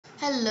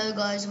Hello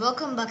guys,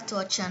 welcome back to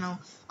our channel.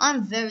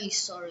 I'm very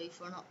sorry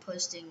for not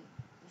posting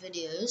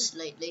videos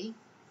lately.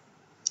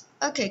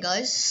 Okay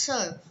guys,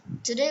 so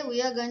today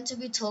we are going to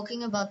be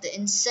talking about the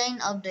insane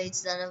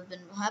updates that have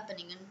been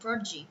happening in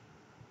Prodigy.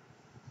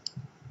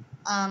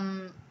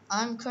 I'm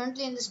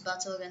currently in this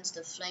battle against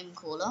the Flame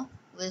Caller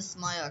with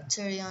my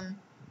Arcturian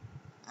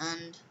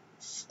and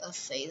a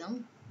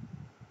Fathom.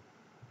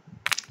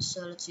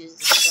 So let's use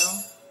the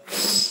spell.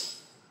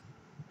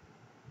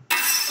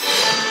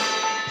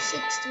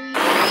 6-3.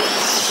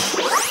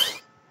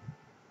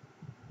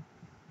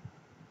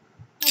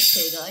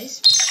 Okay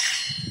guys.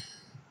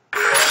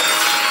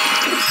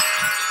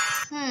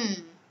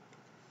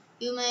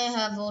 You may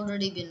have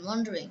already been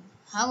wondering,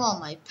 how are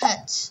my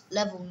pets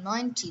level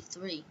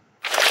 93?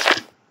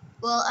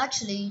 Well,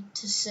 actually,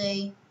 to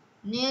say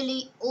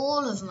nearly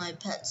all of my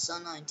pets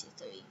are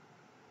 93.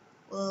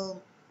 Well,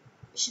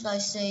 should I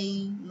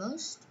say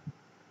most?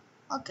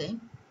 Okay.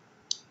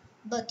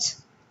 But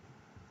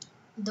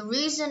the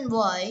reason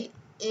why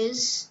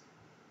is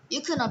you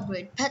can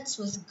upgrade pets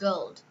with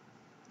gold.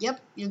 Yep,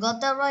 you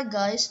got that right,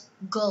 guys.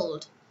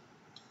 Gold.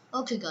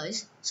 Okay,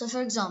 guys. So,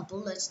 for example,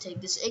 let's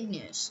take this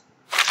Igneous.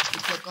 You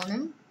click on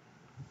him.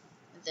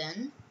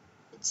 Then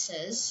it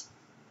says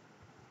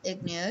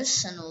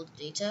Igneous and all the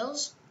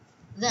details.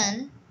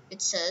 Then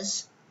it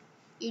says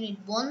you need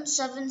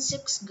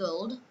 176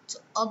 gold to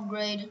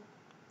upgrade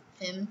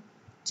him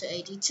to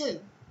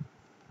 82.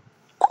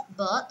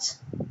 But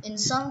in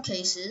some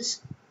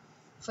cases,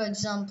 for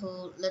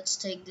example, let's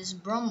take this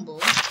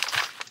Brumble.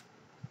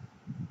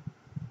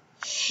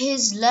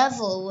 His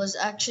level was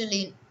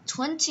actually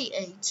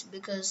 28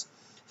 because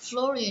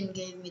Florian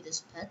gave me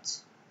this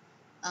pet,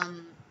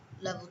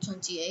 level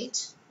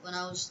 28 when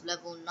I was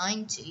level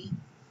 90.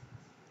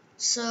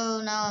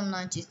 So now I'm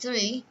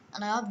 93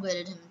 and I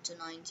upgraded him to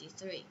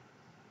 93.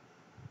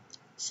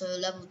 So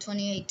level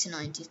 28 to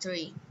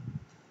 93.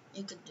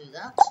 You could do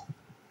that.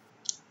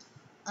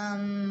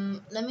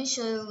 Let me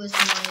show you with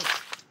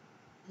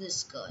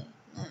this guy.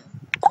 No, I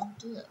can't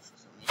do that for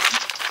some reason.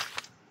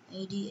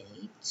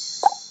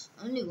 88.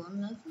 Only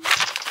one level?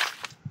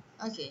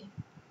 Okay.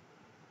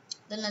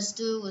 Then let's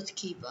do it with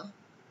Keeper.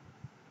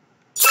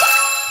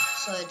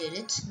 So I did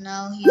it.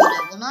 Now he's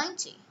level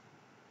 90.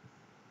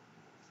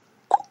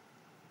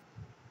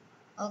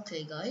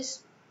 Okay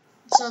guys.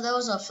 So that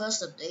was our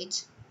first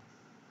update.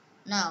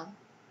 Now,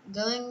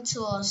 going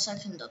to our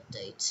second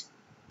update.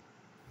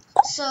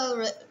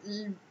 So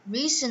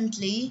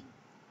recently,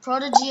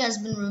 Prodigy has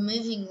been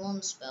removing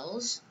wand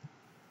spells,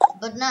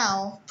 but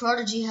now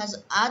Prodigy has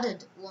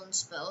added wand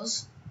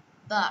spells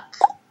back,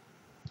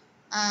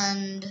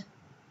 and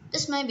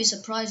this may be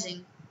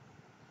surprising,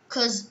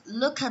 cause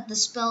look at the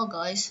spell,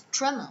 guys.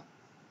 Tremor.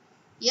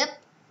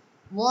 Yep,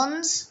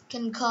 wands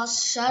can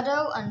cast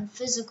shadow and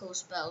physical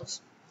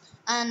spells,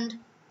 and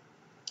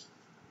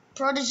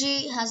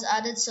Prodigy has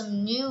added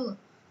some new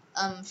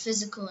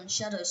physical and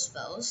shadow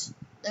spells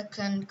that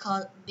can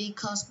be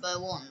cast by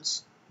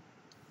wands.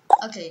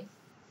 Okay,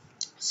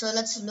 so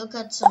let's look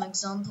at some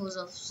examples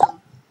of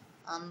some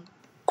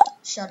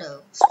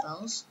shadow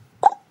spells.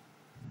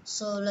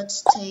 So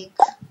let's take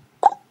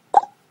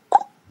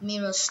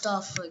Mirror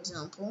Staff, for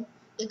example.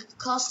 It could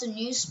cast a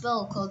new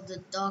spell called the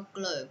Dark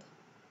Globe.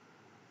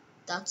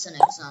 That's an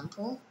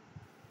example.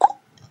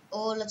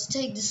 Or let's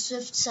take the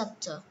Swift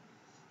Scepter.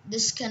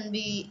 This can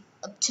be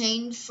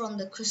obtained from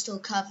the Crystal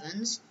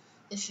Caverns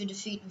if you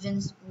defeat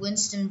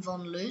Winston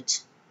Von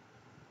Lute,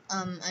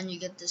 and you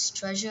get this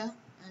treasure,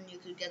 and you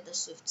could get the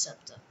Swift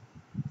Scepter.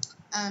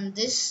 And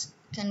this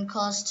can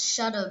cast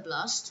Shadow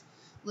Blast,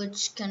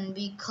 which can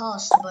be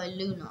cast by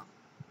Luna,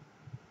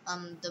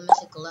 the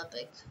mythical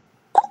epic.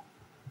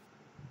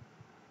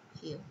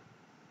 Here,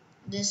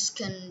 this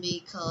can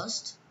be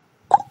cast.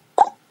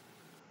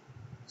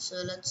 So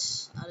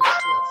let's add it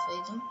to our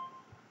Fathom.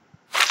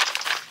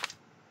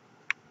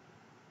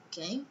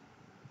 Okay.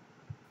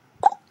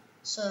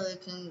 So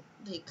it can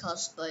be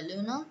cast by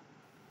Luna.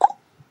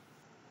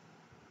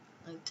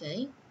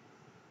 Okay.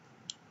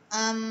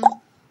 And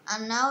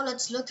now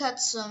let's look at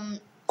some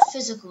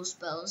physical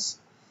spells.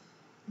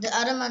 The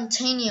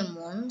Adamantanium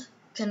wand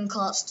can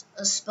cast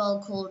a spell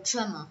called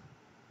Tremor,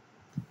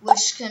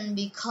 which can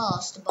be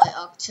cast by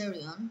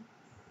Arcturian,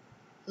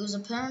 who's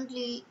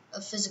apparently a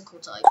physical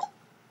type.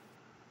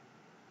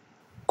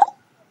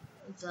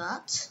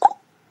 That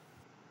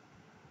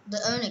the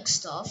Onyx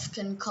Staff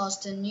can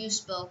cast a new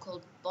spell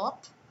called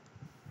Bop.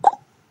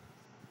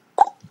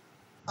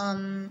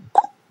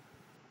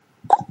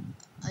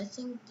 I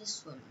think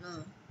this one,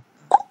 no.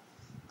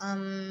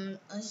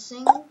 I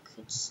think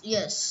it's,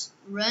 yes,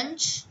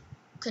 Wrench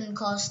can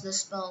cast the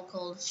spell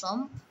called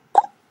Thump.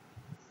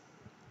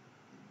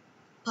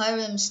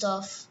 Pyrium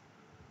Staff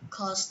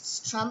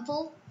casts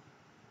Trample,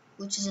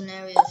 which is an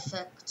area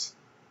effect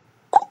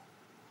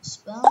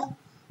spell.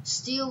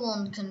 Steel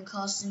Wand can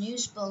cast a new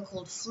spell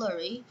called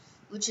Flurry,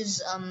 which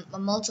is a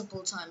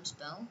multiple time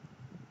spell.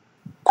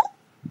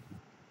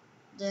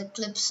 The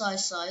Eclipse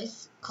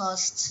Scythe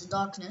casts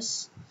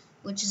Darkness,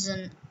 which is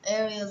an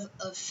area of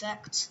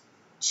effect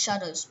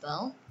shadow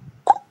spell.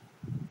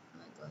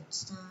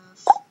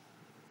 staff,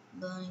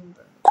 burning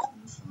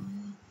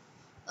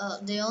fire.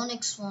 The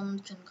onyx one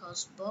can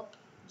cast bop,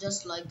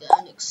 just like the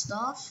onyx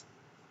staff.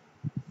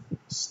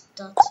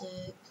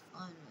 Static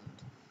iron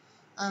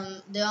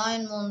wand. The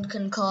iron wand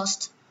can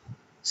cast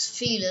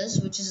feelers,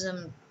 which is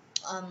a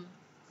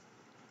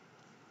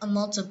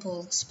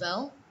multiple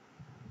spell.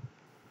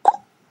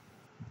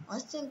 I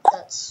think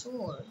that's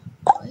all,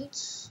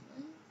 right?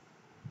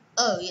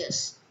 Oh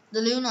yes, the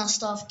lunar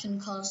staff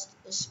can cast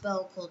a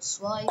spell called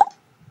swipe.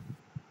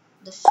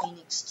 The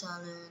phoenix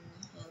talon,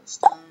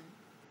 hailstone.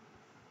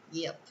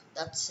 Yep,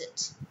 that's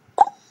it.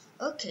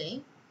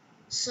 Okay,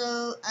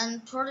 so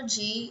and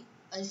Prodigy,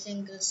 I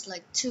think it's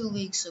like 2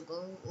 weeks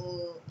ago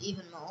or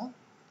even more,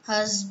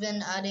 has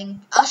been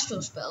adding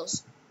astral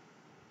spells.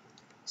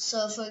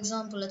 So for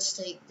example, let's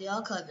take the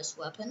archivist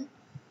weapon.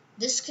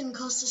 This can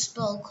cast a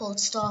spell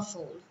called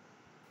Starfall.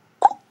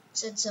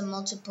 So it's a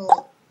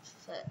multiple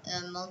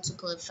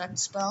effect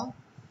spell,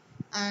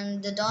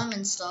 and the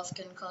diamond staff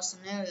can cast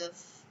an area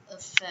of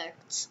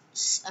effect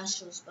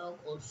astral spell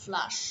called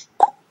Flash.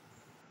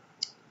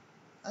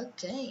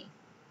 Okay.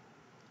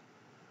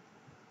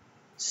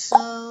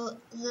 So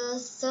the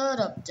third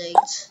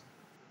update,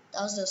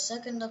 that was the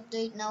second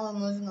update. Now we're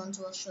moving on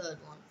to a third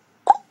one,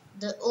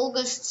 the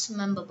August's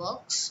member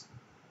box.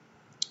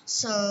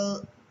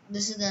 So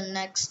this is the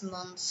next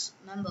month's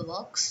member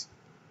box.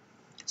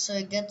 So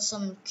you get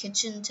some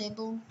kitchen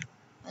table,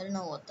 I don't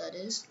know what that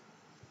is,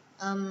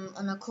 an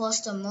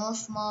Aquasta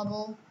Morph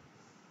marble,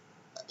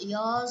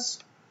 Yars,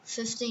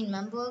 15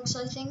 member box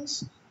I think,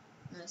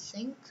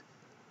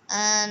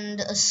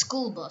 and a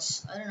school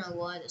bus. I don't know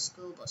why the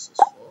school bus is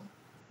for.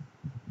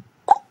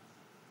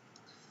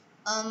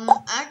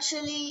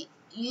 Actually,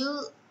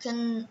 you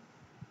can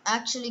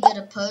actually get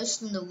a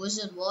post in the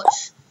Wizard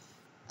Watch,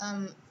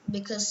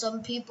 because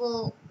some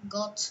people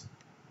got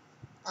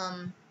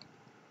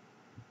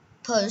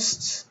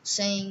posts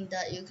saying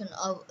that you can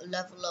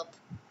level up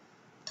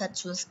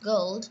pets with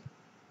gold,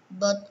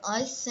 but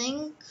I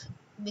think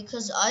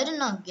because I did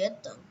not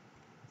get them,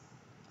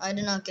 I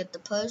did not get the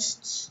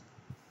posts.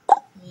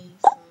 Me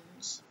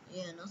friends,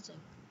 yeah,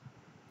 nothing.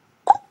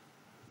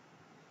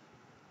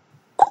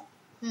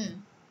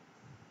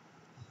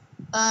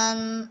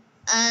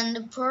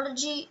 And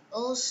Prodigy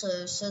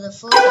also, so the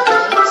fourth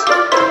update,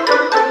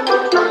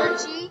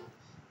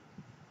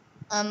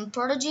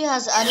 Prodigy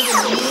has added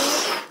a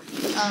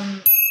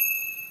new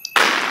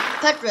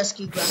pet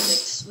rescue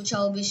graphics, which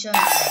I'll be showing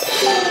you.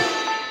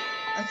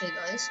 Okay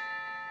guys,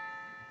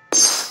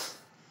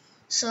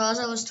 so as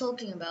I was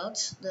talking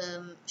about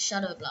the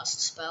Shadow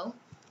Blast spell,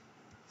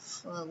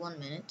 for 1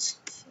 minute,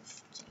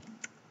 15,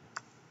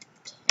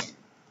 10.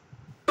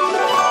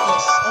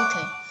 Yes,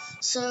 okay.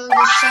 So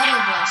the Shadow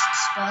Blast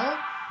spell,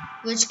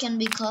 which can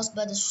be cast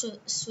by the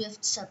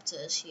Swift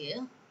Scepters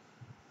here.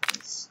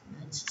 This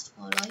is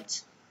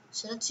Twilight.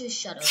 So let's use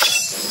Shadow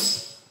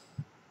Blast.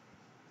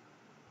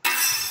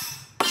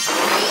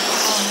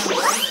 Oh no,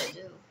 what did I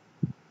do?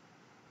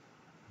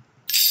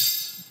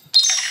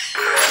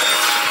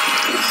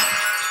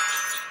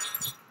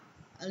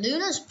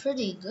 Luna's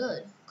pretty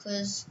good,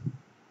 cause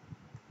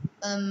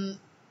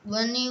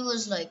when he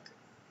was like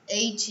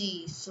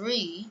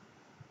 83,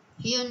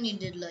 he only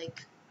did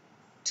like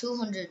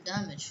 200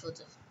 damage for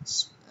the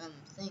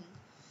thing,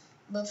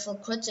 but for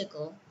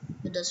critical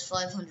it does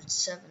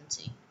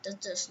 570.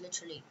 That just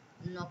literally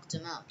knocked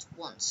him out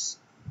once,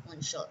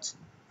 one shot.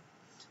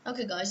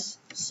 Okay guys,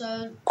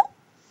 so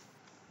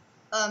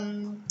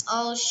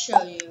I'll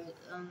show you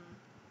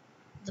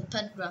the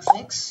pet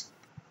graphics.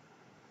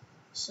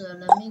 So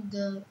let me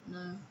go,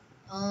 no,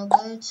 I'll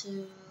go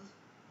to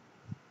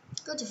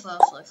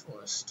Firefly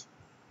Forest.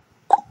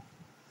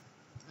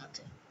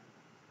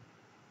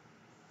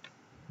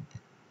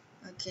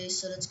 Okay,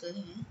 so let's go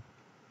here.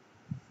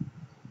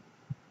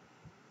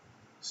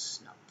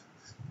 Snap.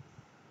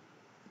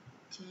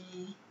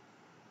 Okay,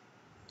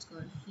 let's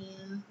go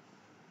here.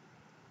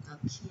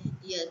 Okay,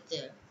 yeah,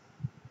 there.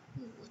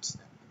 Ooh, what's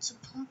that? It's a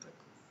pumpercle.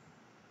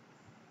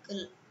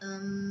 Good.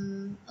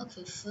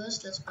 Okay,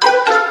 first let's break it.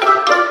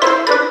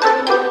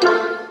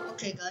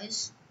 Okay,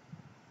 guys.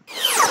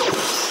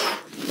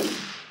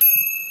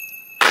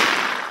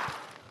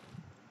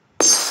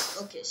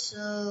 Okay,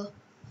 so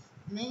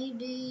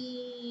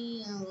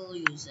maybe I will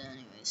use it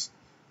anyways.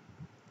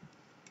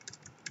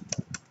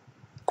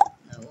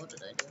 No, what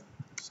did I do?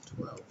 It's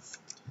 12.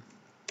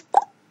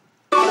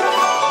 10.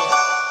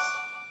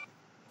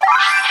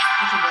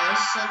 Okay,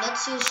 guys, so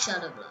let's use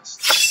Shadow Blast.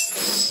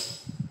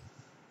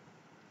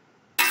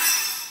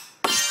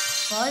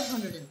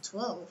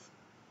 512.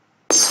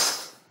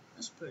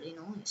 That's pretty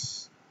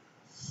nice.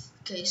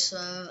 Okay, so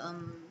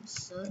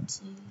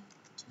 30,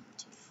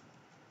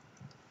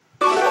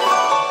 24.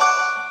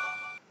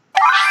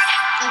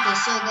 Okay,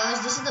 so guys,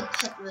 this is the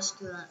pet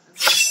rescue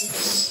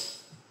graphics.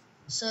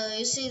 So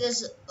you see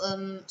there's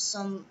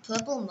some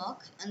purple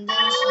muck and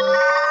then some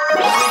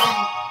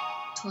golden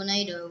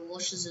tornado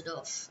washes it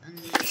off and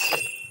makes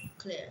it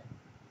clear.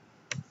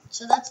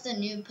 So that's the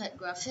new pet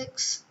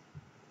graphics.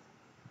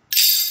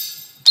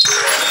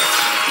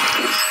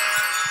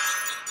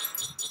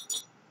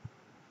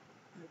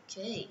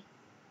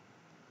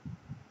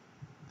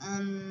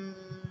 Um.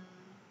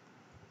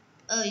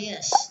 Oh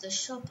yes, the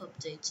shop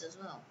updates as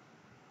well.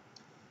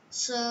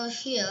 So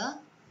here,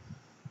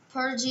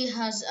 Prodigy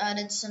has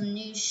added some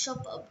new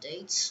shop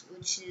updates,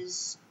 which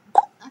is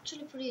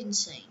actually pretty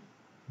insane.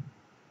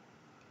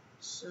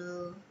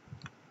 So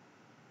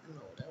I'm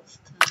rolled off.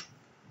 Okay.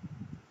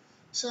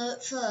 So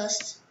at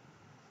first,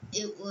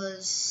 it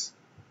was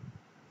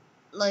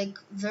like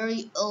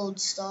very old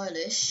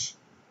stylish,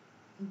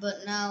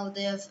 but now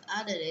they have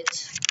added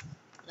it.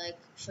 Like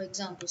for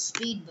example,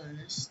 speed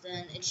bonus.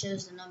 Then it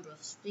shows the number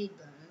of speed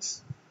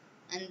bonus,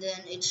 and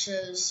then it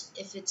shows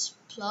if it's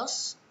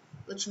plus,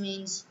 which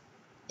means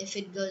if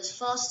it goes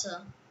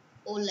faster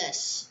or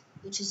less,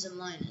 which is a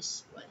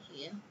minus right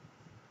here.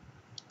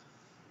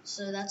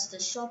 So that's the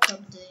shop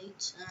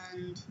update,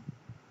 and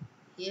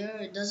here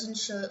it doesn't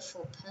show it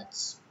for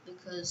pets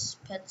because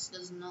pets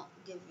does not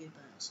give you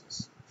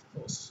bonuses, of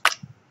course.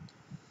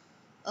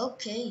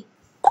 Okay,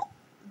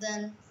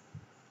 then,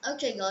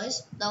 okay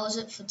guys, that was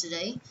it for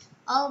today.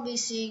 I'll be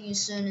seeing you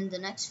soon in the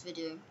next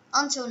video.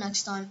 Until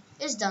next time,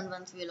 it's Dan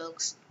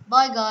Vlogs.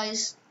 Bye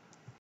guys.